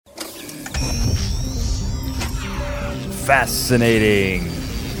fascinating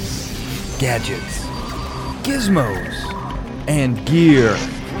gadgets, gizmos, and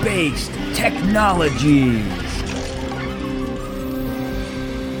gear-based technologies.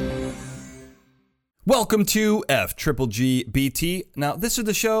 Welcome to FGGBT. Now, this is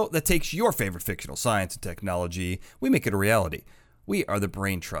the show that takes your favorite fictional science and technology. We make it a reality. We are the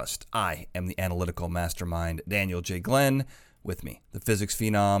Brain Trust. I am the analytical mastermind, Daniel J. Glenn. With me, the physics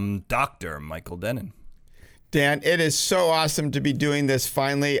phenom, Dr. Michael Dennin. Dan, it is so awesome to be doing this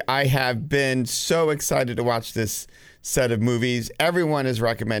finally. I have been so excited to watch this set of movies. Everyone has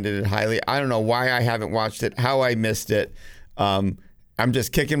recommended it highly. I don't know why I haven't watched it, how I missed it. I'm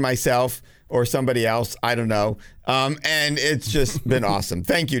just kicking myself or somebody else. I don't know. And it's just been awesome.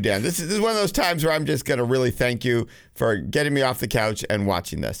 Thank you, Dan. This is one of those times where I'm just going to really thank you for getting me off the couch and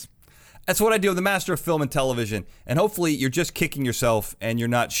watching this. That's what I do. I'm the master of film and television. And hopefully you're just kicking yourself and you're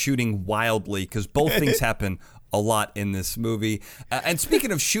not shooting wildly, because both things happen a lot in this movie. And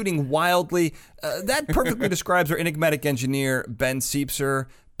speaking of shooting wildly, that perfectly describes our enigmatic engineer, Ben Siepser.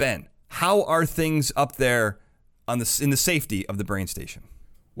 Ben, how are things up there in the safety of the Brain Station?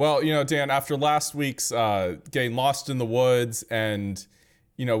 Well, Dan, after last week's getting lost in the woods and,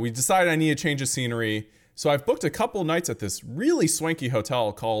 we decided I need a change of scenery. So I've booked a couple nights at this really swanky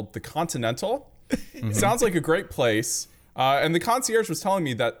hotel called the Continental. Mm-hmm. Sounds like a great place. And the concierge was telling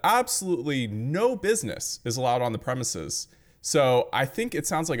me that absolutely no business is allowed on the premises. So I think it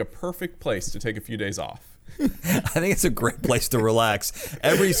sounds like a perfect place to take a few days off. I think it's a great place to relax.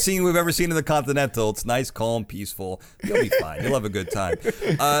 Every scene we've ever seen in the Continental, it's nice, calm, peaceful. You'll be fine. You'll have a good time.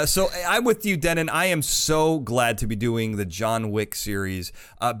 So I'm with you, Denon. I am so glad to be doing the John Wick series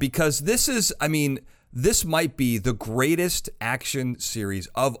because this might be the greatest action series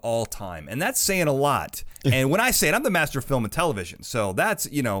of all time. And that's saying a lot. And when I say it, I'm the master of film and television. So that's,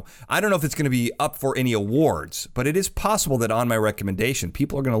 I don't know if it's going to be up for any awards, but it is possible that on my recommendation,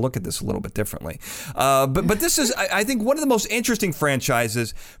 people are going to look at this a little bit differently. But this is, I think, one of the most interesting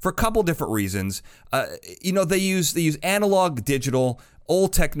franchises for a couple different reasons. They use analog, digital,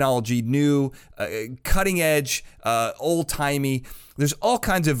 old technology, new, cutting edge, old timey. There's all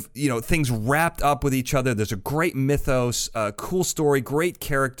kinds of, things wrapped up with each other. There's a great mythos, cool story, great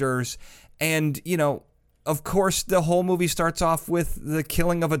characters. And, of course, the whole movie starts off with the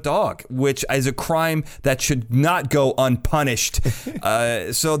killing of a dog, which is a crime that should not go unpunished.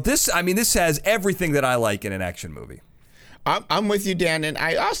 So this has everything that I like in an action movie. I'm with you, Dan. And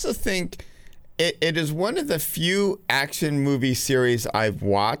I also think it is one of the few action movie series I've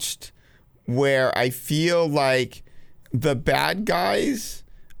watched where I feel like the bad guys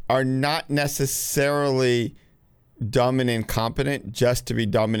are not necessarily dumb and incompetent just to be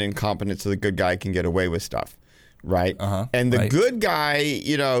dumb and incompetent so the good guy can get away with stuff, right? And the good guy,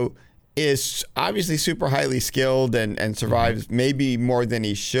 is obviously super highly skilled and survives maybe more than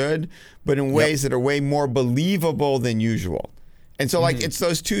he should, but in ways that are way more believable than usual. And so, it's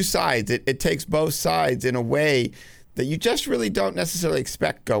those two sides. It takes both sides in a way that you just really don't necessarily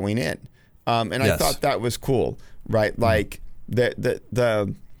expect going in. I thought that was cool, right? Like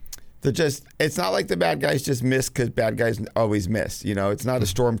it's not like the bad guys just miss because bad guys always miss. It's not a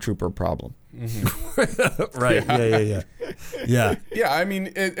stormtrooper problem. Right? Yeah. Yeah. I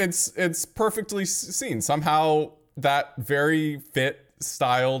mean, it's perfectly seen. Somehow that very fit,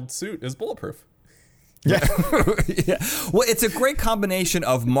 styled suit is bulletproof. Yeah. Yeah. Well, it's a great combination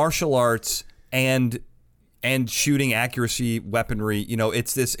of martial arts and shooting accuracy, weaponry.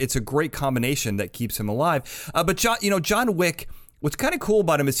 It's a great combination that keeps him alive. But John Wick, what's kind of cool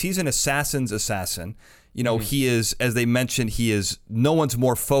about him is he's an assassin's assassin. He is, as they mentioned, no one's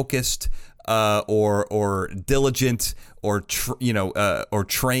more focused or diligent or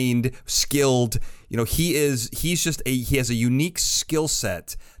trained, skilled. He has a unique skill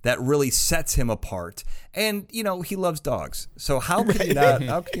set that really sets him apart. And he loves dogs. So how can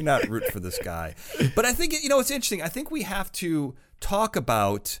you not root for this guy? But I think it's interesting. I think we have to talk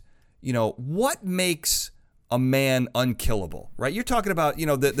about what makes a man unkillable, right? You're talking about,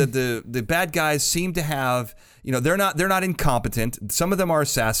 the bad guys seem to have, they're not incompetent. Some of them are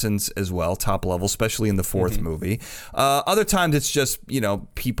assassins as well, top level, especially in the fourth movie. Other times it's just,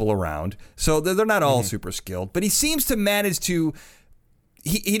 people around. So they're not all super skilled, but he seems to manage to,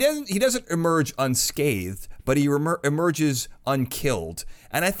 he doesn't emerge unscathed, but he emerges unkilled.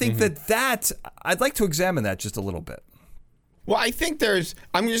 And I think that I'd like to examine that just a little bit. Well, I think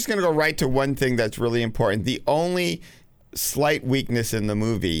I'm just going to go right to one thing that's really important. The only slight weakness in the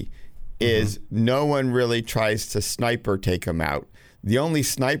movie is no one really tries to sniper take him out. The only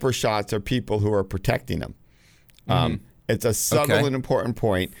sniper shots are people who are protecting him. It's a subtle and important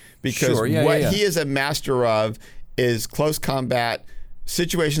point because he is a master of is close combat,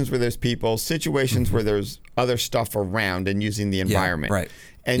 situations where there's people, situations where there's other stuff around, and using the environment. Right.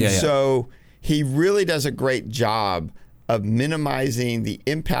 And so he really does a great job of minimizing the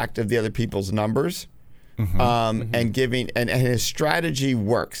impact of the other people's numbers. And giving, and his strategy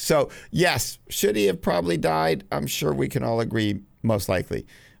works. So yes, should he have probably died? I'm sure we can all agree, most likely.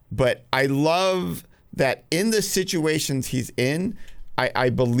 But I love that in the situations he's in,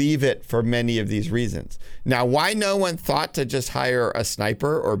 I believe it for many of these reasons. Now, why no one thought to just hire a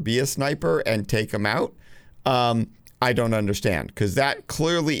sniper or be a sniper and take him out, I don't understand, because that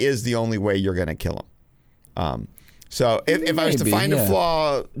clearly is the only way you're going to kill him. So if I was to find a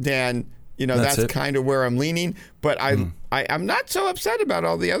flaw, Dan, that's kind of where I'm leaning. But I'm not so upset about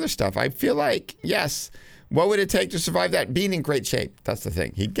all the other stuff. I feel like, yes, what would it take to survive that? Being in great shape. That's the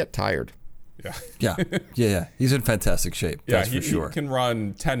thing. He'd get tired. Yeah. He's in fantastic shape. That's for sure. He can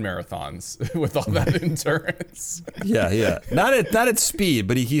run 10 marathons with all that endurance. Not at speed,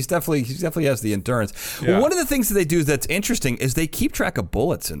 but he definitely has the endurance. Yeah. Well, one of the things that they do that's interesting is they keep track of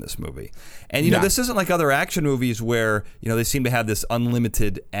bullets in this movie. And this isn't like other action movies where, they seem to have this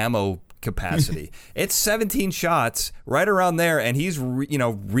unlimited ammo capacity. It's 17 shots right around there, and he's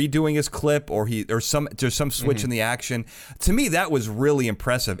redoing his clip, or there's some switch in the action. To me, that was really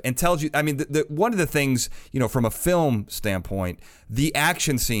impressive, and tells you. I mean, one of the things from a film standpoint, the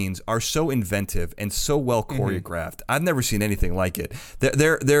action scenes are so inventive and so well choreographed. I've never seen anything like it.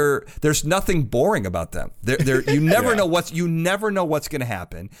 There's nothing boring about them. You never know what's going to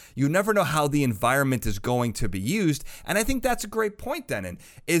happen. You never know how the environment is going to be used, and I think that's a great point, Denon,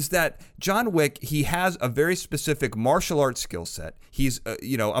 is that John Wick, he has a very specific martial arts skill set. He's, I'm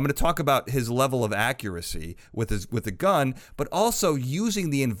going to talk about his level of accuracy with a gun, but also using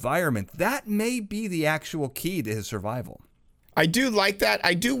the environment. That may be the actual key to his survival. I do like that.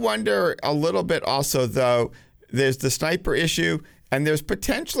 I do wonder a little bit also, though, there's the sniper issue, and there's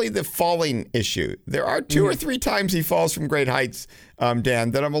potentially the falling issue. There are 2 or 3 times he falls from great heights,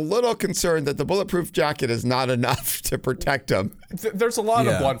 Dan, that I'm a little concerned that the bulletproof jacket is not enough to protect him. There's a lot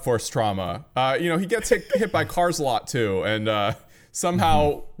of blunt force trauma. He gets hit by cars a lot too, and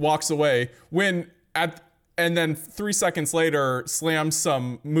somehow walks away and then 3 seconds later slams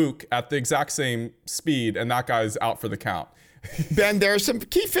some mook at the exact same speed, and that guy's out for the count. Ben, there's some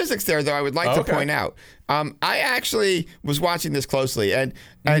key physics there, though, I would like to point out. I actually was watching this closely, and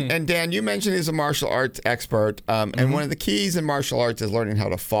Dan, you mentioned he's a martial arts expert, and one of the keys in martial arts is learning how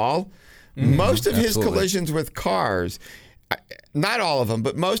to fall. Most of his collisions with cars, not all of them,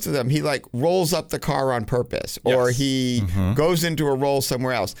 but most of them, he rolls up the car on purpose, or he goes into a roll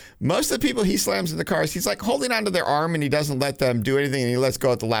somewhere else. Most of the people he slams in the cars, he's holding onto their arm, and he doesn't let them do anything, and he lets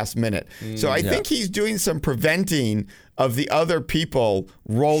go at the last minute. So I think he's doing some preventing of the other people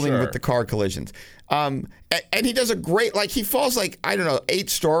rolling with the car collisions. And he does a great, he falls 8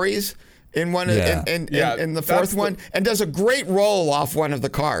 stories in one in the fourth one, and does a great roll off one of the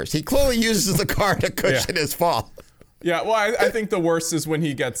cars. He clearly uses the car to cushion his fall. Yeah, well, I think the worst is when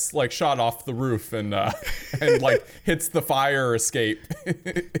he gets shot off the roof and hits the fire escape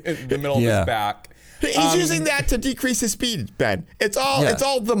in the middle of his back. He's using that to decrease his speed, Ben. It's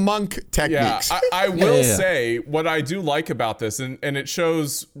all the monk techniques. Yeah, I will say what I do like about this, and it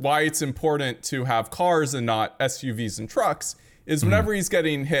shows why it's important to have cars and not SUVs and trucks, is whenever he's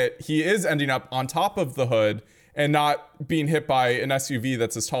getting hit, he is ending up on top of the hood and not being hit by an SUV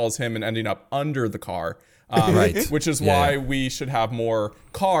that's as tall as him and ending up under the car. Which is why we should have more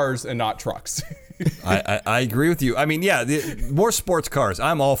cars and not trucks. I agree with you. I mean, more sports cars.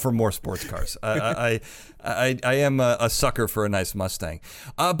 I'm all for more sports cars. I am a sucker for a nice Mustang.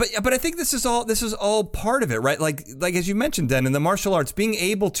 But I think this is all part of it, right? Like as you mentioned, Den, in the martial arts, being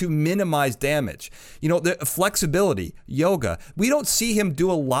able to minimize damage. The flexibility, yoga. We don't see him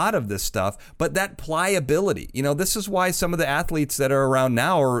do a lot of this stuff, but that pliability. This is why some of the athletes that are around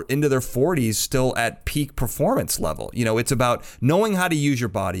now are into their 40s still at peak performance level. It's about knowing how to use your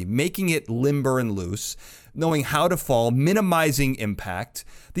body, making it limber and loose, knowing how to fall, minimizing impact.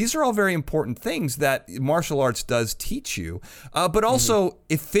 These are all very important things that martial arts does teach you, but also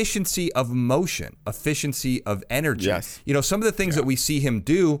efficiency of motion, efficiency of energy. Yes. Some of the things that we see him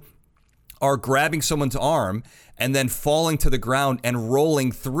do are grabbing someone's arm and then falling to the ground and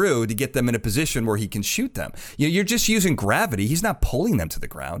rolling through to get them in a position where he can shoot them. You're just using gravity. He's not pulling them to the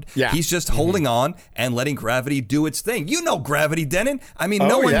ground. Yeah. He's just holding on and letting gravity do its thing. Gravity, Denon. I mean,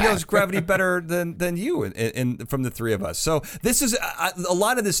 no one knows gravity better than you from the three of us. So this is a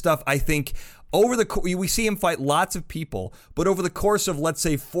lot of this stuff, I think, we see him fight lots of people, but over the course of, let's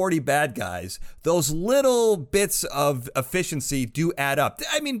say, 40 bad guys, those little bits of efficiency do add up.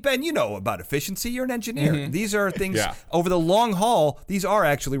 I mean, Ben, you know about efficiency. You're an engineer. These are things over the long haul. These are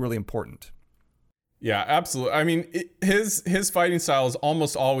actually really important. Yeah, absolutely. I mean, his fighting style is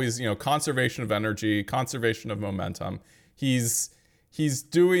almost always, conservation of energy, conservation of momentum. He's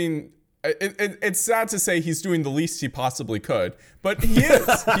doing. It's sad to say he's doing the least he possibly could, but he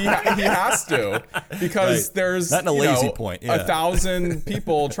is. he has to, because there's not in a lazy point. 1,000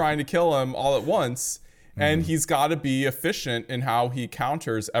 people trying to kill him all at once, and he's got to be efficient in how he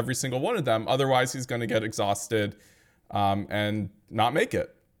counters every single one of them. Otherwise, he's going to get exhausted and not make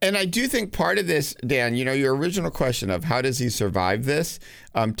it. And I do think part of this, Dan, your original question of how does he survive this,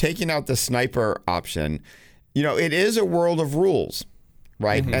 taking out the sniper option, it is a world of rules.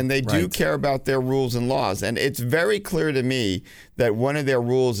 Right. And they do care about their rules and laws. And it's very clear to me that one of their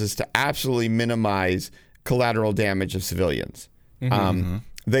rules is to absolutely minimize collateral damage of civilians.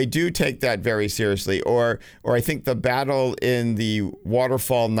 They do take that very seriously. Or I think the battle in the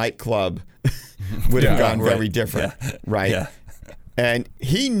Waterfall nightclub would have gone very different. Yeah. Right. Yeah. And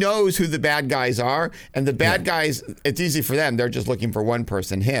he knows who the bad guys are. And the bad guys, it's easy for them. They're just looking for one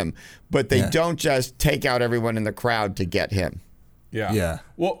person, him. But they don't just take out everyone in the crowd to get him. Yeah.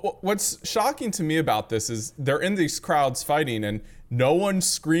 Well, what's shocking to me about this is they're in these crowds fighting and no one's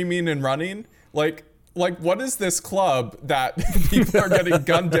screaming and running. Like what is this club that people are getting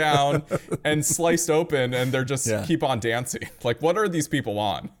gunned down and sliced open and they're just keep on dancing? Like, what are these people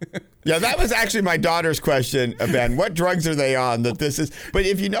on? Yeah, that was actually my daughter's question, Ben. What drugs are they on that this is? But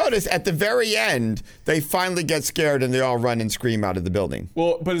if you notice, at the very end, they finally get scared and they all run and scream out of the building.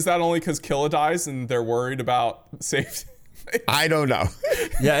 Well, but is that only because Killa dies and they're worried about safety? I don't know.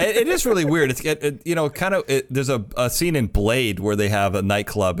 Yeah, it is really weird. There's a scene in Blade where they have a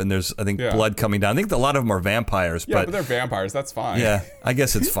nightclub and there's, I think, blood coming down. I think a lot of them are vampires. Yeah, but they're vampires. That's fine. Yeah, I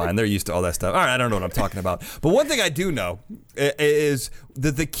guess it's fine. They're used to all that stuff. All right, I don't know what I'm talking about. But one thing I do know is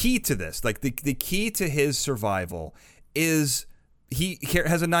the key to this, like the key to his survival is he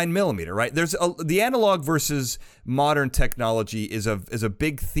has a 9mm, right? There's the analog versus modern technology is a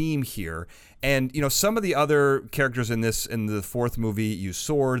big theme here. And, some of the other characters in the fourth movie use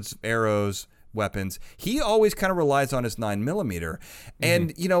swords, arrows, weapons. He always kind of relies on his 9mm.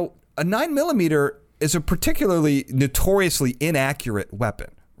 And, a 9mm is a particularly notoriously inaccurate weapon,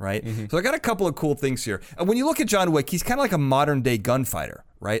 right? So I got a couple of cool things here. And when you look at John Wick, he's kind of like a modern day gunfighter,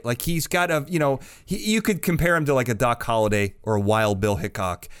 right? Like he's got you could compare him to like a Doc Holliday or a Wild Bill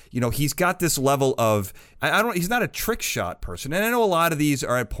Hickok. He's got this level of, he's not a trick shot person. And I know a lot of these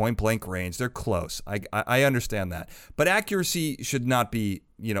are at point blank range. They're close. I understand that. But accuracy should not be,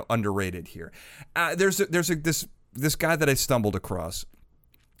 underrated here. There's this guy that I stumbled across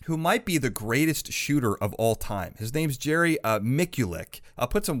who might be the greatest shooter of all time. His name's Jerry Mikulik. I'll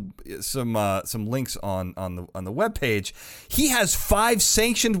put some links on the webpage. He has 5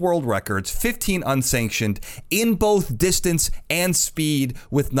 sanctioned world records, 15 unsanctioned, in both distance and speed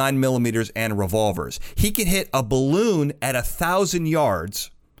with 9mm and revolvers. He can hit a balloon at 1,000 yards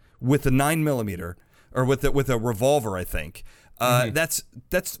with a 9mm, or with a revolver, I think.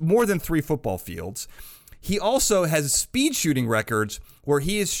 That's more than 3 football fields. He also has speed shooting records where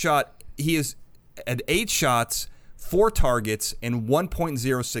he is at 8 shots, 4 targets in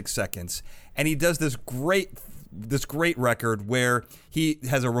 1.06 seconds. And he does this great record where he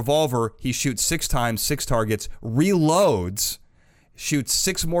has a revolver, he shoots 6 times, 6 targets, reloads, shoots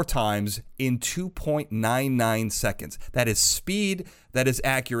 6 more times in 2.99 seconds. That is speed, that is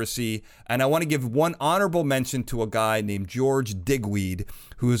accuracy. And I want to give one honorable mention to a guy named George Digweed,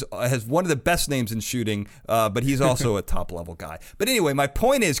 who has one of the best names in shooting, but he's also a top-level guy. But anyway, my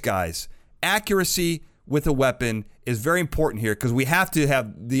point is, guys, accuracy with a weapon is very important here because we have to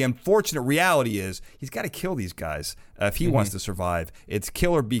have, the unfortunate reality is he's got to kill these guys if he wants to survive. It's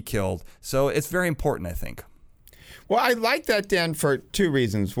kill or be killed. So it's very important, I think. Well, I like that, Dan, for 2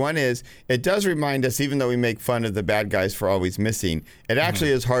 reasons. One is it does remind us, even though we make fun of the bad guys for always missing, it actually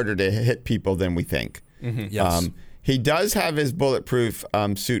is harder to hit people than we think. Yes. He does have his bulletproof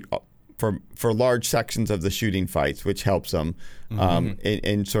suit for large sections of the shooting fights, which helps him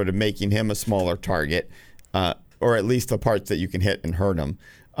in sort of making him a smaller target, or at least the parts that you can hit and hurt him.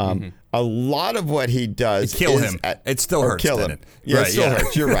 A lot of what he does kill him. It still hurts. Kill him. Yeah, it still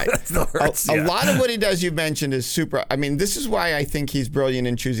hurts. You're right. It still hurts, a lot of what he does, you mentioned, is super. I mean, this is why I think he's brilliant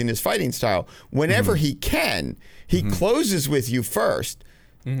in choosing his fighting style. Whenever he can, he closes with you first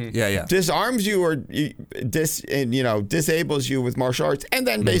disarms you or disables you with martial arts, and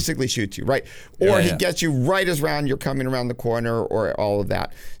then basically shoots you, right? Or he gets you right as round you're coming around the corner, or all of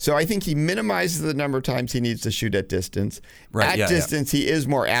that. So I think he minimizes the number of times he needs to shoot at distance. At distance, he is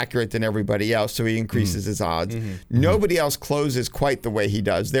more accurate than everybody else, so he increases his odds. Nobody else closes quite the way he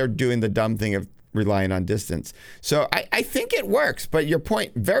does. They're doing the dumb thing of relying on distance. So I think it works, but your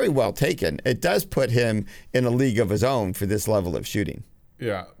point, very well taken. It does put him in a league of his own for this level of shooting.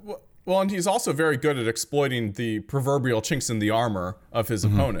 Yeah. Well, and he's also very good at exploiting the proverbial chinks in the armor of his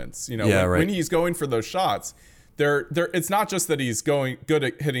opponents. When he's going for those shots, it's not just that he's good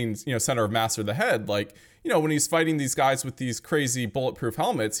at hitting, center of mass or the head. Like, when he's fighting these guys with these crazy bulletproof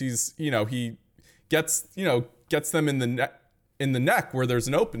helmets, he gets them in the neck where there's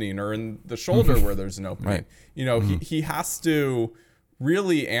an opening, or in the shoulder where there's an opening. He has to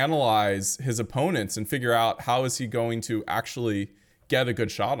really analyze his opponents and figure out how is he going to actually get a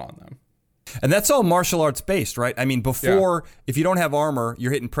good shot on them. And that's all martial arts based, right? I mean, before, if you don't have armor,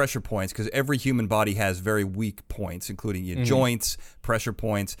 you're hitting pressure points, because every human body has very weak points, including your joints, pressure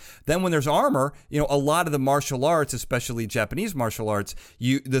points. Then when there's armor, a lot of the martial arts, especially Japanese martial arts,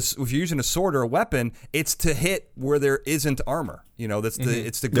 if you're using a sword or a weapon, it's to hit where there isn't armor.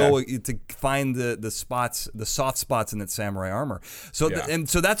 It's to go to find the spots, the soft spots in that samurai armor. So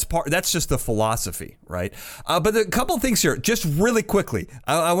so that's just the philosophy, right? But a couple of things here, just really quickly.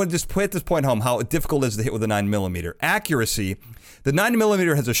 I want to just put this point home: how difficult it is to hit with a 9mm. Accuracy. The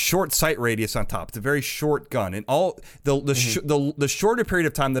 9mm has a short sight radius on top. It's a very short gun, and all the shorter period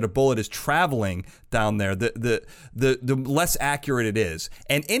of time that a bullet is traveling down there, the less accurate it is.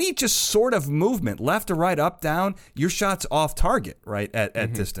 And any just sort of movement, left to right, up, down, your shot's off target, right,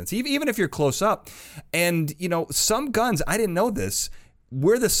 at distance, even if you're close up. And some guns, I didn't know this,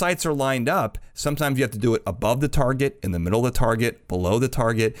 where the sights are lined up, sometimes you have to do it above the target, in the middle of the target, below the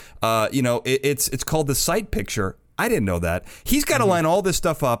target. It's called the sight picture. I didn't know that. He's got to line all this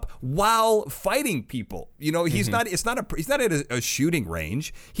stuff up while fighting people. He's not at a shooting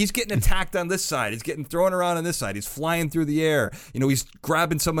range. He's getting attacked on this side. He's getting thrown around on this side. He's flying through the air. He's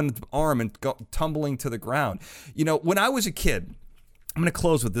grabbing someone's arm and tumbling to the ground. When I was a kid, I'm going to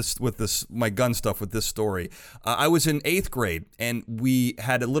close with this my gun stuff with this story. I was in 8th grade, and we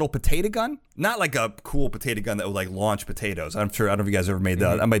had a little potato gun. Not like a cool potato gun that would like launch potatoes. I'm sure, I don't know if you guys ever made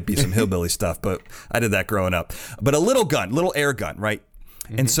that. That might be some hillbilly stuff, but I did that growing up. But a little gun, little air gun, right?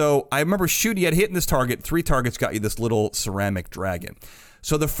 And so I remember shooting at hitting this target. 3 targets got you this little ceramic dragon.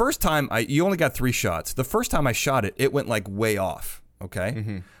 So the first time, you only got 3 shots. The first time I shot it, it went like way off,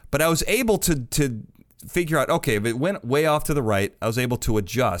 okay? But I was able to figure out, okay, if it went way off to the right, I was able to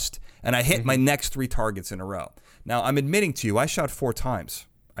adjust, and I hit my next 3 targets in a row. Now, I'm admitting to you, I shot 4 times.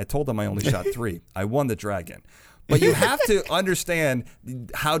 I told them I only shot 3. I won the dragon. But you have to understand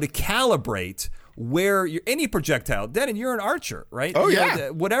how to calibrate where any projectile. Dennon, you're an archer, right? Oh, yeah.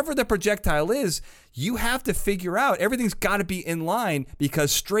 Whatever the projectile is, you have to figure out. Everything's got to be in line,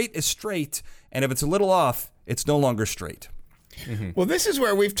 because straight is straight, and if it's a little off, it's no longer straight. Well, this is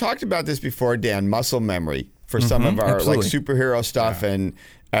where we've talked about this before, Dan, muscle memory for some of our like superhero stuff and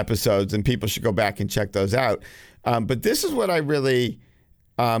episodes, and people should go back and check those out. But this is what I really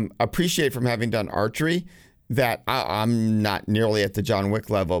appreciate from having done archery, that I'm not nearly at the John Wick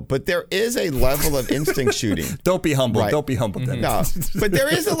level, but there is a level of instinct shooting. Don't be humble. Right. Don't be humble, Dennis. No, but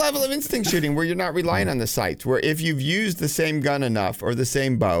there is a level of instinct shooting where you're not relying on the sights, where if you've used the same gun enough or the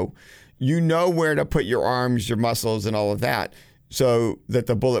same bow, you know where to put your arms, your muscles, and all of that, so that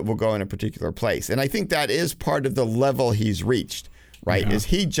the bullet will go in a particular place. And I think that is part of the level he's reached, right? Is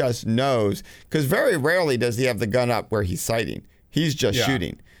he just knows, because very rarely does he have the gun up where he's sighting. He's just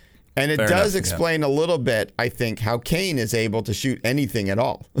shooting. And it does explain a little bit, I think, how Kane is able to shoot anything at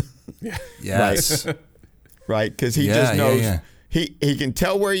all. Yes. Right? Because he just knows. He can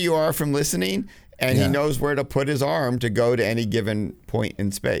tell where you are from listening, and he knows where to put his arm to go to any given point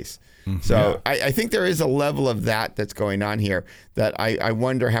in space. So I think there is a level of that's going on here that I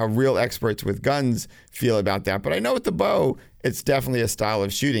wonder how real experts with guns feel about that. But I know with the bow, it's definitely a style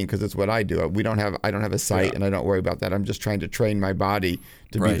of shooting, because it's what I do. I don't have a sight, and I don't worry about that. I'm just trying to train my body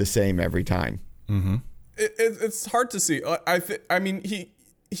to be the same every time. It's hard to see. I mean,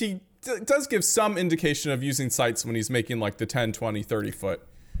 he does give some indication of using sights when he's making like the 10, 20, 30 foot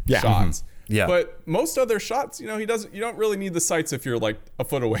shots. But most other shots, he doesn't. You don't really need the sights if you're like a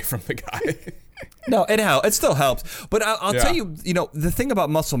foot away from the guy. No, it still helps. But I'll tell you, the thing about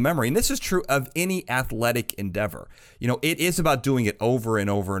muscle memory, and this is true of any athletic endeavor, it is about doing it over and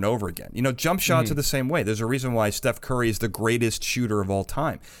over and over again. Jump shots are the same way. There's a reason why Steph Curry is the greatest shooter of all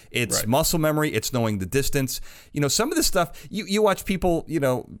time. It's muscle memory. It's knowing the distance. Some of this stuff, you watch people,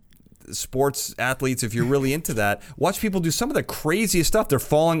 sports athletes, if you're really into that, watch people do some of the craziest stuff. They're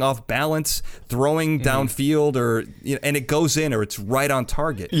falling off balance, throwing downfield, or and it goes in, or it's right on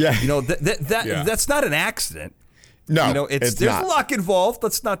target. Yeah. That's not an accident. No, there's not. luck involved.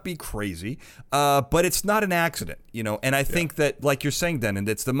 Let's not be crazy, but it's not an accident. And I think that, like you're saying, then, and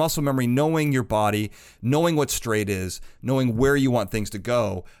it's the muscle memory, knowing your body, knowing what straight is, knowing where you want things to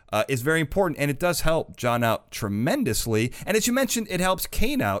go, is very important, and it does help John out tremendously. And as you mentioned, it helps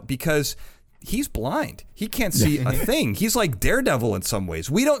Kane out because he's blind. He can't see a thing. He's like Daredevil in some ways.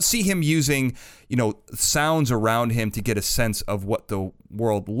 We don't see him using, sounds around him to get a sense of what the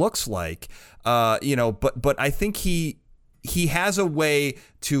world looks like. But I think he has a way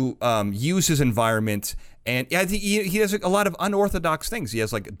to use his environment. And I think he has a lot of unorthodox things. He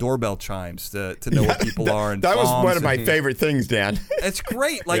has like doorbell chimes to know where people are. And that was one of my favorite things, Dan. It's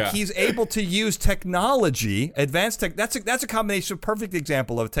great. He's able to use technology, advanced tech. That's a combination, perfect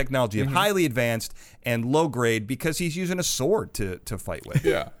example of technology, of highly advanced and low grade, because he's using a sword to fight with.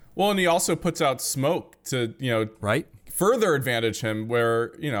 Yeah. Well, and he also puts out smoke to further advantage him,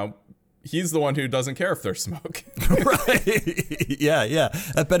 where he's the one who doesn't care if there's smoke. Right. Yeah.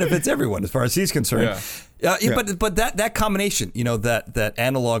 That benefits everyone as far as he's concerned. But that combination, that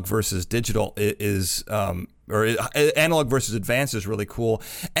analog versus digital is or analog versus advanced is really cool.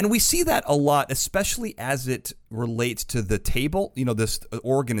 And we see that a lot, especially as it relates to the table, this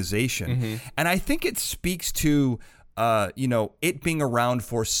organization. And I think it speaks to it being around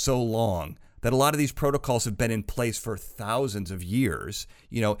for so long, that a lot of these protocols have been in place for thousands of years,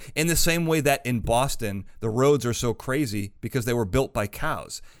 in the same way that in Boston, the roads are so crazy because they were built by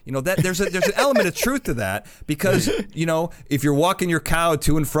cows. That there's an element of truth to that, because, if you're walking your cow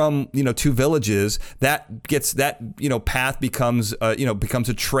to and from, two villages, that path becomes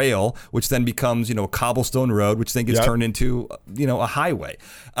a trail, which then becomes, a cobblestone road, which then gets turned into, a highway.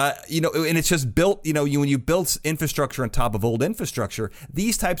 And it's just built, when you build infrastructure on top of old infrastructure,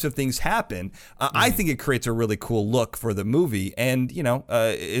 these types of things happen. I think it creates a really cool look for the movie, and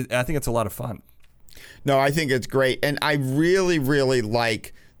I think it's a lot of fun. No, I think it's great, and I really, really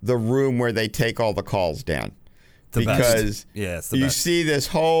like the room where they take all the calls down. Because you see the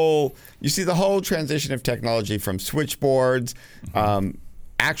whole transition of technology from switchboards,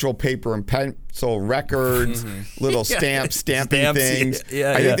 actual paper and pencil records, little stamping things.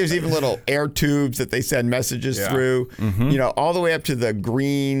 I think there's even little air tubes that they send messages through. All the way up to the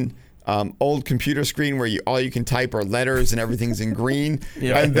green old computer screen where all you can type are letters and everything's in green.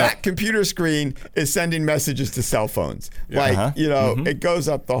 That computer screen is sending messages to cell phones. It goes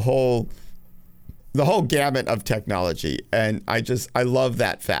up the whole gamut of technology, and I love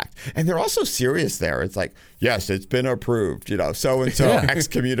that fact. And they're also serious there. It's like, yes, it's been approved, so and so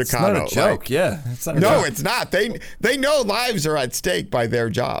excommunicado. It's not a joke. It's not. They know lives are at stake by their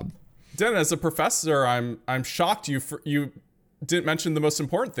job. Dan, as a professor, I'm shocked you didn't mention the most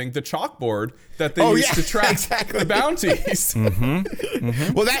important thing, the chalkboard that they use to track the bounties.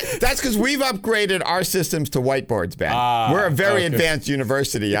 Well, that's because we've upgraded our systems to whiteboards, Ben. We're a very advanced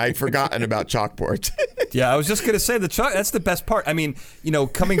university. I'd forgotten about chalkboards. I was just going to say that's the best part. I mean,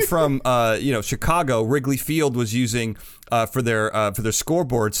 coming from Chicago, Wrigley Field was using for their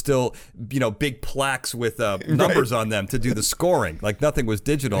scoreboard still, big plaques with numbers on them to do the scoring. Like nothing was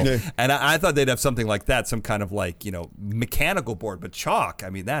digital. And I thought they'd have something like that, some kind of mechanical board, but chalk. I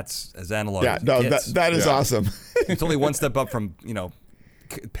mean, that's as analog as it gets. That is awesome. It's only one step up from,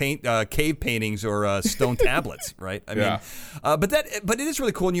 cave paintings or stone tablets, right? I mean, but it is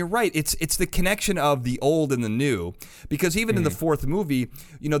really cool, and you're right. It's the connection of the old and the new, because even in the fourth movie,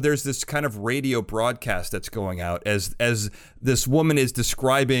 there's this kind of radio broadcast that's going out as this woman is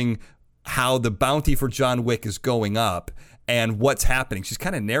describing how the bounty for John Wick is going up and what's happening. She's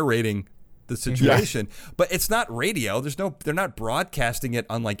kind of narrating the situation, but it's not radio. They're not broadcasting it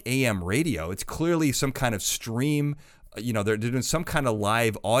on like AM radio. It's clearly some kind of stream. They're doing some kind of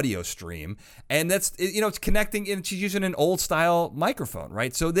live audio stream, and that's it's connecting, and she's using an old style microphone,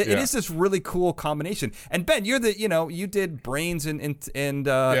 right? So it is this really cool combination. And Ben, you're you did brains and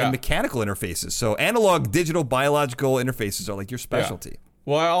mechanical interfaces, so analog, digital, biological interfaces are like your specialty.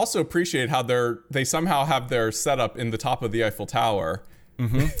 Well, I also appreciate how they somehow have their setup in the top of the Eiffel Tower.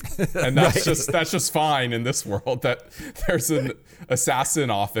 And that's just fine in this world, that there's an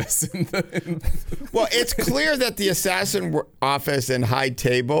assassin office. Well, it's clear that the assassin office in Hyde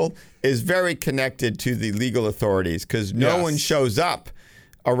Table is very connected to the legal authorities because no Yes. one shows up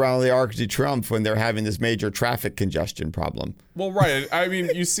around the Arc de Triomphe when they're having this major traffic congestion problem. Well, right. I mean,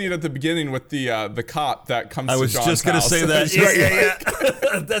 you see it at the beginning with the cop that comes I to was John's just going to house. say that.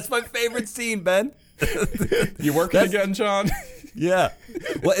 Yeah. That's my favorite scene, Ben. You working again, John? Yeah.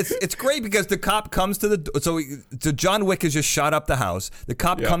 Well, it's great because the cop comes to the so John Wick has just shot up the house. The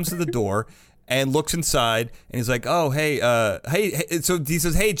cop comes to the door and looks inside and he's like, "Oh, hey, so he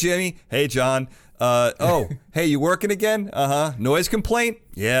says, "Hey, Jimmy. Hey, John. Oh, hey, you working again? Uh-huh. Noise complaint?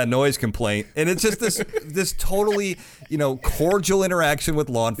 Yeah, noise complaint." And it's just this totally, cordial interaction with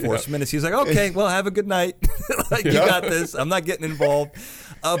law enforcement. And he's like, "Okay, well, have a good night. Like, you got this. I'm not getting involved."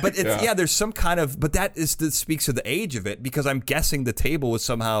 But it's there's some kind of, but that speaks to the age of it because I'm guessing the table was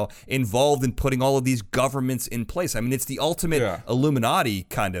somehow involved in putting all of these governments in place. I mean, it's the ultimate Illuminati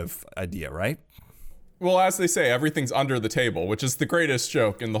kind of idea, right? Well, as they say, everything's under the table, which is the greatest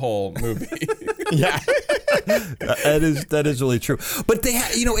joke in the whole movie. Yeah. That is really true. But they,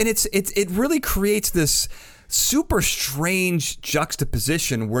 and it really creates this super strange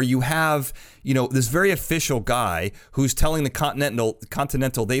juxtaposition where you have, this very official guy who's telling the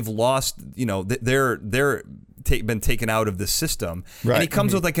Continental they've lost, they're been taken out of the system, right. And he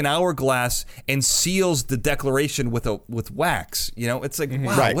comes with like an hourglass and seals the declaration with wax. It's like,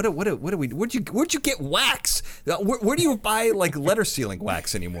 wow, right. what do we? Where'd you get wax? Where do you buy like letter sealing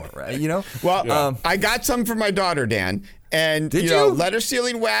wax anymore? Right? Well, I got some for my daughter, Dan. And, did you? Letter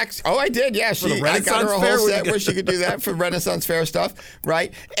sealing wax. Oh, I did. Yeah. I got her a whole set where she could do that for Renaissance Fair stuff.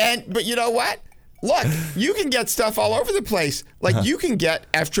 Right. But you know what? Look, you can get stuff all over the place. Like you can get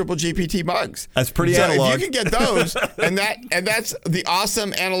GPT mugs. That's pretty analog. If you can get those, and that's the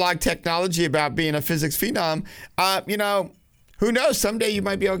awesome analog technology about being a physics phenom. Who knows? Someday you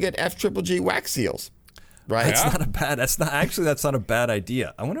might be able to get FGGG wax seals. Right? That's not a bad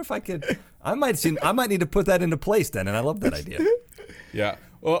idea. I wonder if I could. I might need to put that into place then, and I love that idea. Yeah.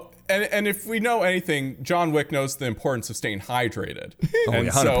 Well, and if we know anything, John Wick knows the importance of staying hydrated. And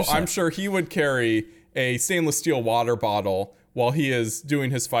 100%. so I'm sure he would carry a stainless steel water bottle while he is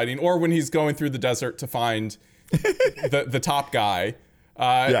doing his fighting, or when he's going through the desert to find the top guy.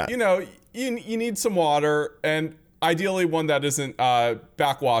 You need some water, and ideally one that isn't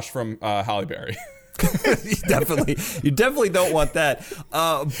backwash from Halle Berry. You definitely don't want that.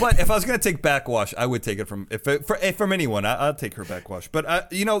 But if I was going to take backwash, I would take it from anyone. I'll take her backwash. But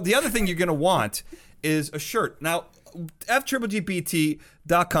the other thing you're going to want is a shirt. Now,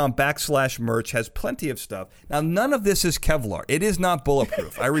 FGGBT.com/merch has plenty of stuff. Now, none of this is Kevlar. It is not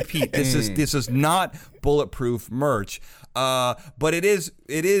bulletproof. I repeat, this is not bulletproof merch. But it is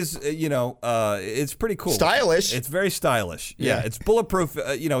it's pretty cool. Stylish. It's very stylish. Yeah. It's bulletproof.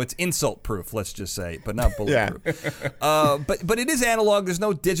 It's insult proof, let's just say, but not bulletproof. But it is analog. There's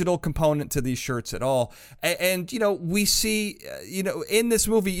no digital component to these shirts at all. And we see, in this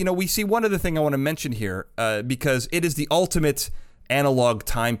movie, we see one other thing I want to mention here, because it is the ultimate analog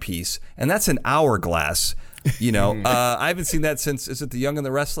timepiece, and that's an hourglass. I haven't seen that since, is it The Young and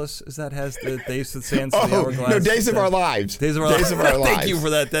the Restless? Is that has the Days of Sand through the Hourglass? No, Days of Our Lives. Days of Our Lives. Thank you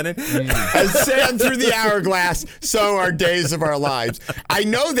for that, Dennis. As sand through the hourglass, so are Days of Our Lives. I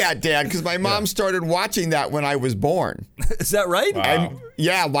know that, Dad, because my mom started watching that when I was born. Is that right? Wow.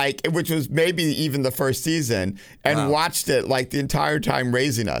 Which was maybe even the first season, and watched it like the entire time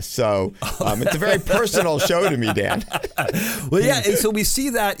raising us. So it's a very personal show to me, Dan. Well, yeah, and so we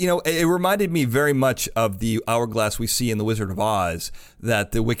see that, it reminded me very much of the hourglass we see in The Wizard of Oz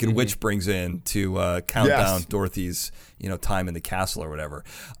that the Wicked Witch brings in to count down Dorothy's, time in the castle or whatever.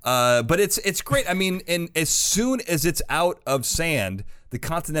 But it's great. I mean, and as soon as it's out of sand, the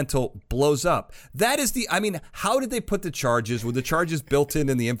Continental blows up. That is how did they put the charges? Were the charges built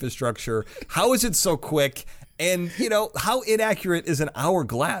in the infrastructure? How is it so quick? And, how inaccurate is an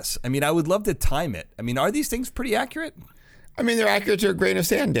hourglass? I mean, I would love to time it. I mean, are these things pretty accurate? I mean, they're accurate to a grain of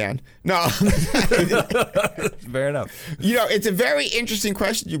sand, Dan. No. Fair enough. It's a very interesting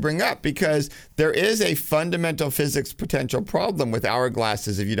question you bring up because there is a fundamental physics potential problem with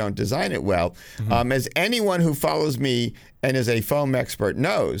hourglasses if you don't design it well. As anyone who follows me and is a foam expert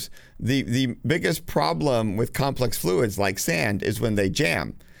knows, the biggest problem with complex fluids like sand is when they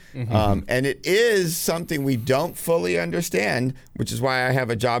jam. And it is something we don't fully understand, which is why I have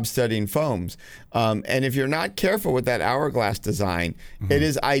a job studying foams. And if you're not careful with that hourglass design, it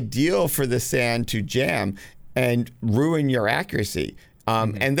is ideal for the sand to jam and ruin your accuracy.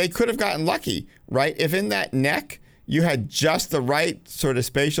 And they could have gotten lucky, right? If in that neck you had just the right sort of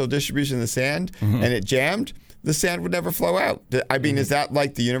spatial distribution of the sand and it jammed, the sand would never flow out. I mean, is that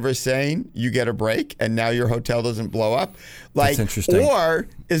like the universe saying you get a break and now your hotel doesn't blow up? Like, that's interesting. Or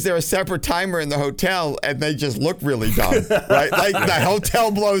is there a separate timer in the hotel and they just look really dumb, right? Like the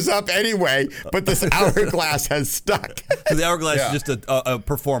hotel blows up anyway, but this hourglass has stuck. So the hourglass is just a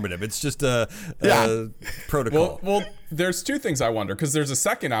performative. It's just a protocol. Well, there's two things I wonder, because there's a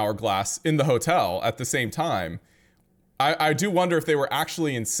second hourglass in the hotel at the same time. I do wonder if they were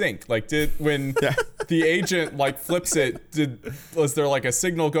actually in sync. Like, when the agent like flips it, was there like a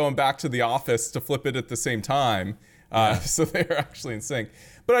signal going back to the office to flip it at the same time? So they are actually in sync.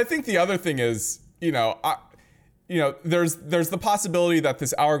 But I think the other thing is, there's the possibility that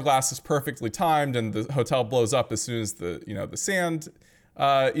this hourglass is perfectly timed and the hotel blows up as soon as the sand,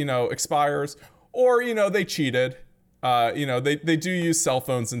 expires, or they cheated. They do use cell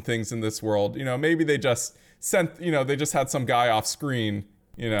phones and things in this world. Maybe they just they just had some guy off screen,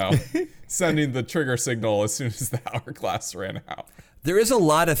 sending the trigger signal as soon as the hourglass ran out. There is a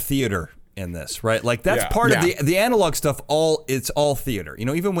lot of theater in this, right? Like that's part of the analog stuff. It's all theater.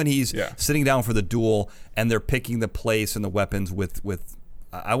 Even when he's sitting down for the duel and they're picking the place and the weapons with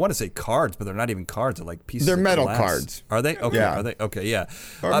I want to say cards, but they're not even cards. They're like pieces. They're of metal glass. cards. Are they? Okay. Yeah. Are they? Okay. Yeah.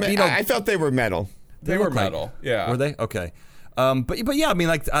 I felt they were metal. They were metal. Yeah. Were they? Okay. But yeah, I mean,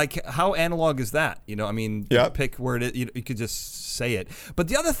 like how analog is that? You pick where it is. You could just say it. But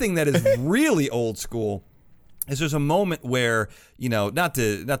the other thing that is really old school is there's a moment where not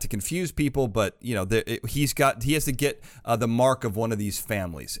to confuse people, but he has to get the mark of one of these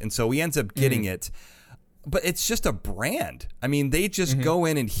families, and so he ends up getting it. But it's just a brand. I mean, they just go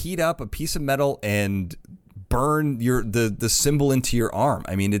in and heat up a piece of metal and burn the symbol into your arm.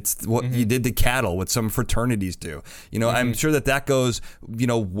 I mean, it's what you did to cattle, what some fraternities do. I'm sure that goes,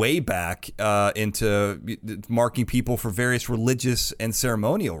 way back into marking people for various religious and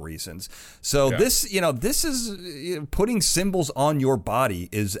ceremonial reasons. So this is putting symbols on your body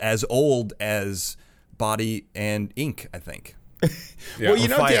is as old as body and ink, I think. Well,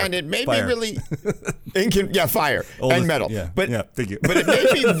 fire. Dan, it made me really fire and metal. But thank you. But it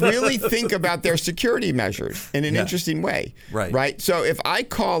made me really think about their security measures in an interesting way. Right. So if I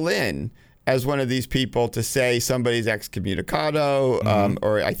call in as one of these people to say somebody's excommunicado,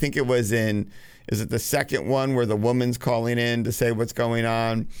 or I think it was is it the second one where the woman's calling in to say what's going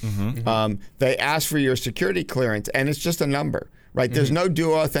on? They ask for your security clearance, and it's just a number. Right. There's no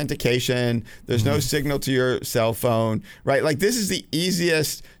dual authentication. There's no signal to your cell phone. Right. Like, this is the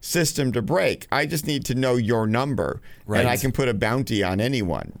easiest system to break. I just need to know your number, and I can put a bounty on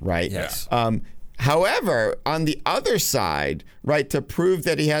anyone. Right. Yes. However, on the other side, right, to prove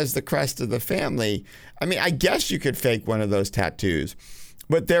that he has the crest of the family, I mean, I guess you could fake one of those tattoos.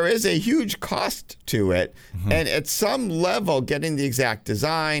 But there is a huge cost to it. And at some level, getting the exact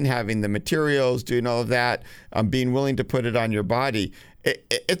design, having the materials, doing all of that, being willing to put it on your body,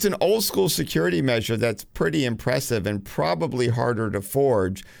 it's an old school security measure that's pretty impressive and probably harder to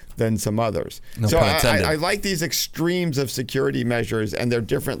forge than some others. So I like these extremes of security measures and their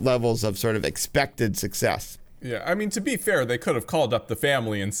different levels of sort of expected success. Yeah, I mean, to be fair, they could have called up the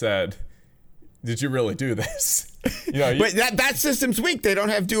family and said, did you really do this? But that system's weak. They don't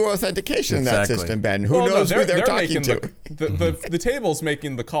have dual authentication in that system, Ben. Who knows who they're talking to? The table's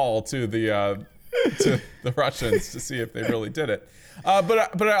making the call to the Russians to see if they really did it.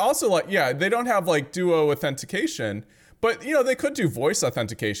 But I also they don't have duo authentication, but they could do voice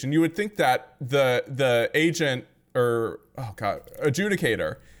authentication. You would think that the agent or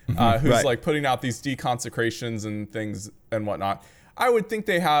adjudicator who's putting out these deconsecrations and things and whatnot, I would think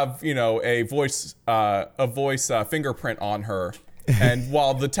they have, a voice fingerprint on her. And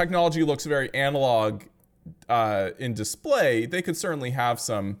while the technology looks very analog in display, they could certainly have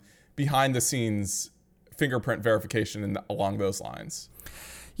some behind the scenes fingerprint verification along those lines.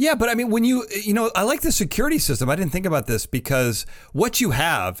 Yeah, but I mean, when I like the security system. I didn't think about this because what you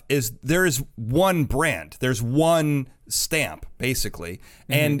have is there's one brand, there's one stamp, basically,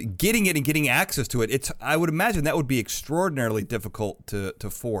 and getting it and getting access to it. I would imagine that would be extraordinarily difficult to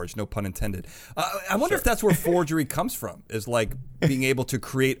forge. No pun intended. I wonder if that's where forgery comes from, is being able to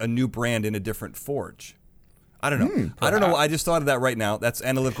create a new brand in a different forge. I don't know. I don't know. I just thought of that right now. That's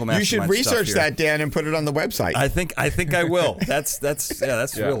analytical mastermind. You should research that, Dan, and put it on the website. I think I will. That's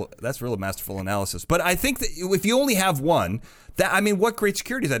real masterful analysis. But I think that if you only have one, what great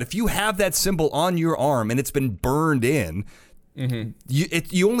security is that? If you have that symbol on your arm and it's been burned in,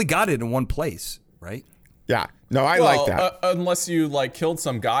 you only got it in one place, right? Yeah. No, I like that. Unless you killed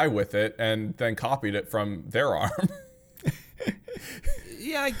some guy with it and then copied it from their arm.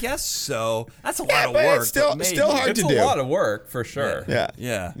 Yeah, I guess so. That's a lot of but work. it's still hard to do. It's a lot of work for sure. Yeah,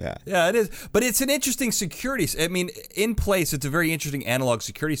 it is. But it's an interesting security. I mean, in place, it's a very interesting analog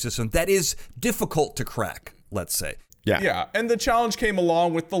security system that is difficult to crack, let's say. Yeah, and the challenge came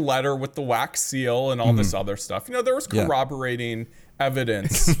along with the letter with the wax seal and all this other stuff. You know, there was corroborating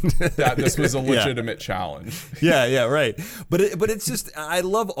evidence that this was a legitimate challenge. Yeah, right. But it's just, I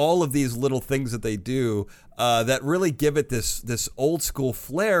love all of these little things that they do that really give it this old school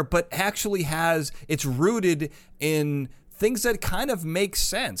flair, but actually it's rooted in things that kind of make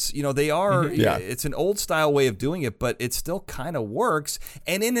sense. You know, they are, it's an old style way of doing it, but it still kind of works.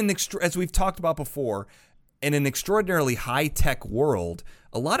 And as we've talked about before, in an extraordinarily high-tech world,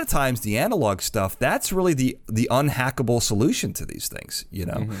 a lot of times the analog stuff, that's really the unhackable solution to these things, you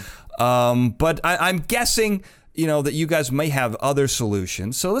know. But I'm guessing, you know, that you guys may have other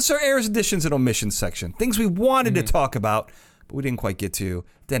solutions. So this is our errors, additions, and omissions section. Things we wanted to talk about, but we didn't quite get to.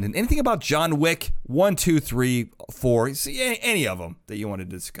 Then anything about John Wick 1, 2, 3, 4, any of them that you wanted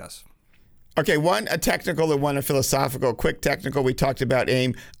to discuss? Okay, one a technical and one a philosophical. Quick technical, we talked about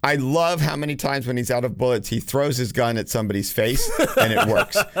aim. I love how many times when he's out of bullets, he throws his gun at somebody's face and it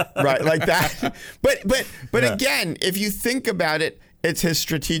works, right? Like that. But again, if you think about it, it's his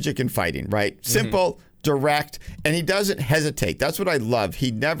strategic in fighting, right? Simple, direct, and he doesn't hesitate. That's what I love.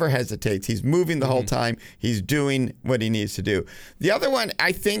 He never hesitates. He's moving the whole time. He's doing what he needs to do. The other one,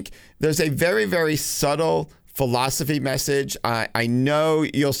 I think there's a very, very subtle philosophy message. I know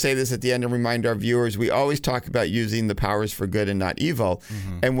you'll say this at the end and remind our viewers, we always talk about using the powers for good and not evil.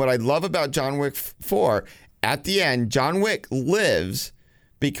 And what I love about John Wick 4, at the end, John Wick lives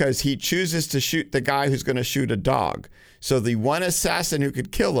because he chooses to shoot the guy who's going to shoot a dog. So the one assassin who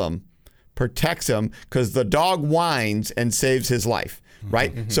could kill him protects him because the dog whines and saves his life,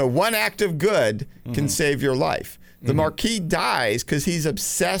 right? So one act of good can save your life. The Marquis dies because he's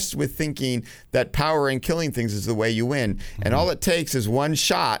obsessed with thinking that power and killing things is the way you win. And all it takes is one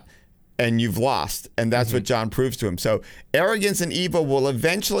shot and you've lost. And that's what John proves to him. So arrogance and evil will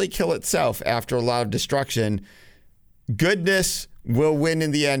eventually kill itself after a lot of destruction. Goodness will win in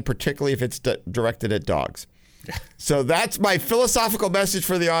the end, particularly if it's directed at dogs. So that's my philosophical message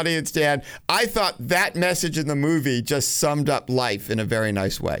for the audience, Dan. I thought that message in the movie just summed up life in a very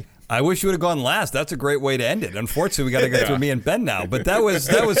nice way. I wish you would have gone last. That's a great way to end it. Unfortunately, we got to go through me and Ben now. But that was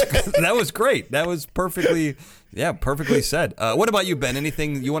great. That was perfectly said. What about you, Ben?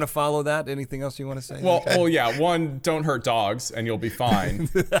 Anything you want to follow that? Anything else you want to say? Well, yeah. One, don't hurt dogs, and you'll be fine.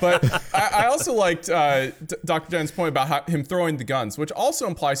 But I also liked Dr. Den's point about him throwing the guns, which also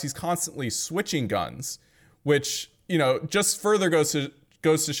implies he's constantly switching guns, which just further goes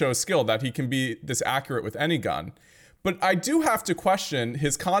to show his skill that he can be this accurate with any gun. But I do have to question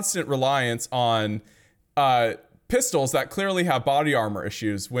his constant reliance on pistols that clearly have body armor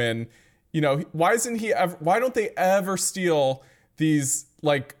issues. When, why don't they ever steal these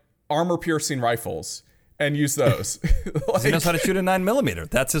like armor-piercing rifles and use those? He knows how to shoot a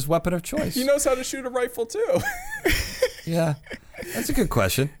 9mm. That's his weapon of choice. He knows how to shoot a rifle too. Yeah, that's a good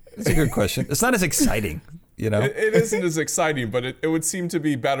question. It's not as exciting, It isn't as exciting, but it would seem to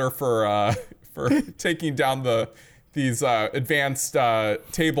be better for taking down these advanced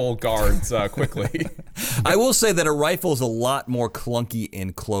table guards quickly. I will say that a rifle is a lot more clunky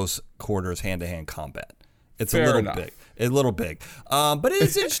in close quarters hand-to-hand combat. It's Fair a little enough. big. But it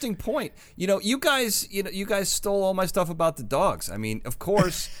is an interesting point. You guys stole all my stuff about the dogs. I mean, of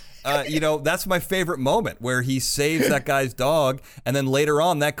course, that's my favorite moment where he saves that guy's dog, and then later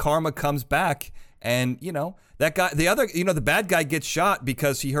on that karma comes back, and that guy, the bad guy gets shot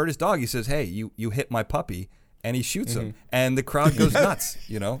because he hurt his dog. He says, "Hey, you hit my puppy." And he shoots him, and the crowd goes nuts,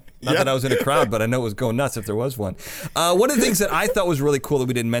 Not that I was in a crowd, but I know it was going nuts if there was one. One of the things that I thought was really cool that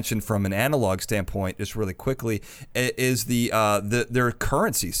we didn't mention from an analog standpoint, just really quickly, is their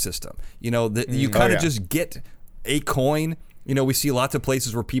currency system. You kind of just get a coin. We see lots of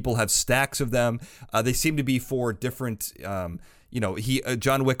places where people have stacks of them. They seem to be for different.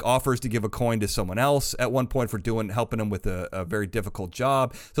 John Wick offers to give a coin to someone else at one point for helping him with a very difficult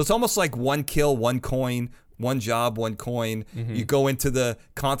job. So it's almost like one kill, one coin. One job, one coin. You go into the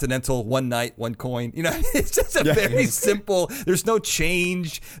Continental, one night, one coin. It's just a very simple. There's no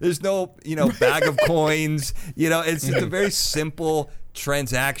change. There's no, bag of coins. It's just a very simple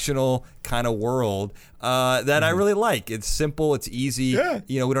transactional kind of world that I really like. It's simple. It's easy.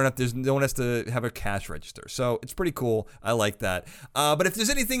 We don't have. No one has to have a cash register. So it's pretty cool. I like that. But if there's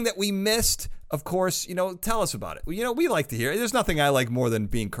anything that we missed, of course, tell us about it. We like to hear it. There's nothing I like more than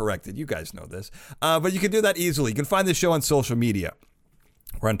being corrected. You guys know this. But you can do that easily. You can find the show on social media.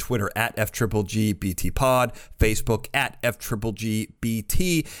 We're on Twitter at FGGBTPod, Facebook at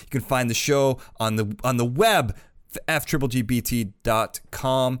FGGBT. You can find the show on the web,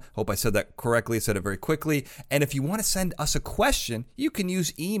 FGGBT.com. Hope I said that correctly. I said it very quickly. And if you want to send us a question, you can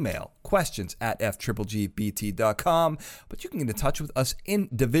use email, questions at FGGBT.com. But you can get in touch with us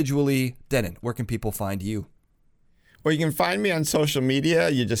individually. Denon, where can people find you? Well, you can find me on social media.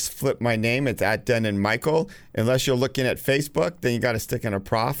 You just flip my name. It's at Denon Michael. Unless you're looking at Facebook, then you got to stick in a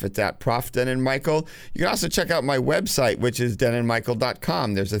prof. It's at Prof Denon Michael. You can also check out my website, which is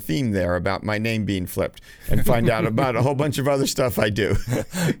denonmichael.com. There's a theme there about my name being flipped, and find out about a whole bunch of other stuff I do.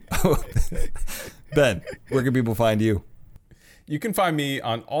 Ben, where can people find you? You can find me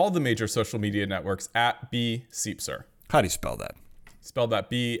on all the major social media networks at bsiepser. How do you spell that? Spell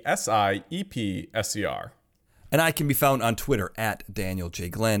that BSIEPSER. And I can be found on Twitter at Daniel J.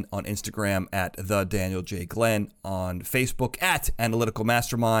 Glenn, on Instagram at The Daniel J. Glenn, on Facebook at Analytical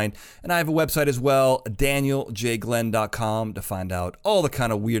Mastermind. And I have a website as well, danieljglenn.com, to find out all the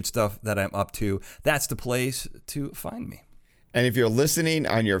kind of weird stuff that I'm up to. That's the place to find me. And if you're listening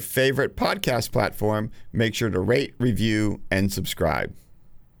on your favorite podcast platform, make sure to rate, review, and subscribe.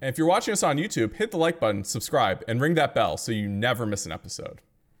 And if you're watching us on YouTube, hit the like button, subscribe, and ring that bell so you never miss an episode.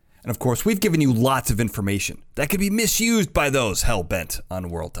 And of course, we've given you lots of information that could be misused by those hell-bent on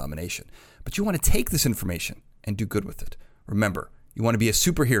world domination. But you want to take this information and do good with it. Remember, you want to be a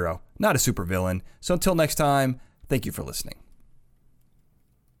superhero, not a supervillain. So until next time, thank you for listening.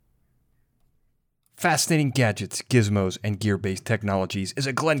 Fascinating Gadgets, Gizmos, and Gear-Based Technologies is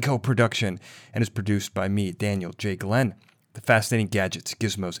a Glencoe production and is produced by me, Daniel J. Glenn. The Fascinating Gadgets,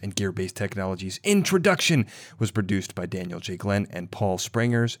 Gizmos, and Gear-Based Technologies introduction was produced by Daniel J. Glenn and Paul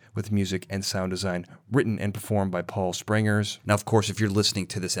Sprangers, with music and sound design written and performed by Paul Sprangers. Now, of course, if you're listening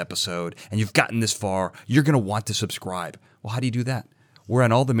to this episode and you've gotten this far, you're going to want to subscribe. Well, how do you do that? We're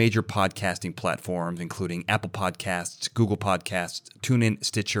on all the major podcasting platforms, including Apple Podcasts, Google Podcasts, TuneIn,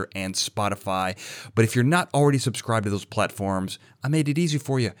 Stitcher, and Spotify. But if you're not already subscribed to those platforms, I made it easy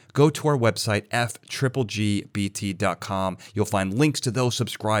for you. Go to our website, FGGBT.com. You'll find links to those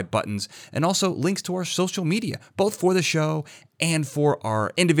subscribe buttons and also links to our social media, both for the show and for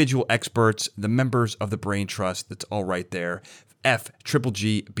our individual experts, the members of the Brain Trust. That's all right there.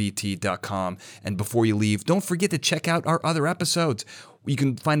 FGGBT.com. And before you leave, don't forget to check out our other episodes. You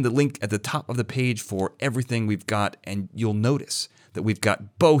can find the link at the top of the page for everything we've got, and you'll notice that we've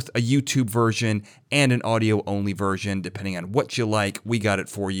got both a YouTube version and an audio-only version. Depending on what you like, we got it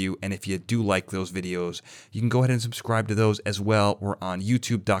for you. And if you do like those videos, you can go ahead and subscribe to those as well. We're on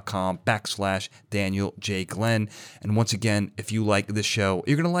youtube.com/Daniel J. Glenn. And once again, if you like this show,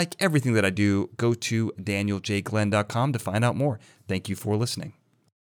 you're going to like everything that I do. Go to danieljglenn.com to find out more. Thank you for listening.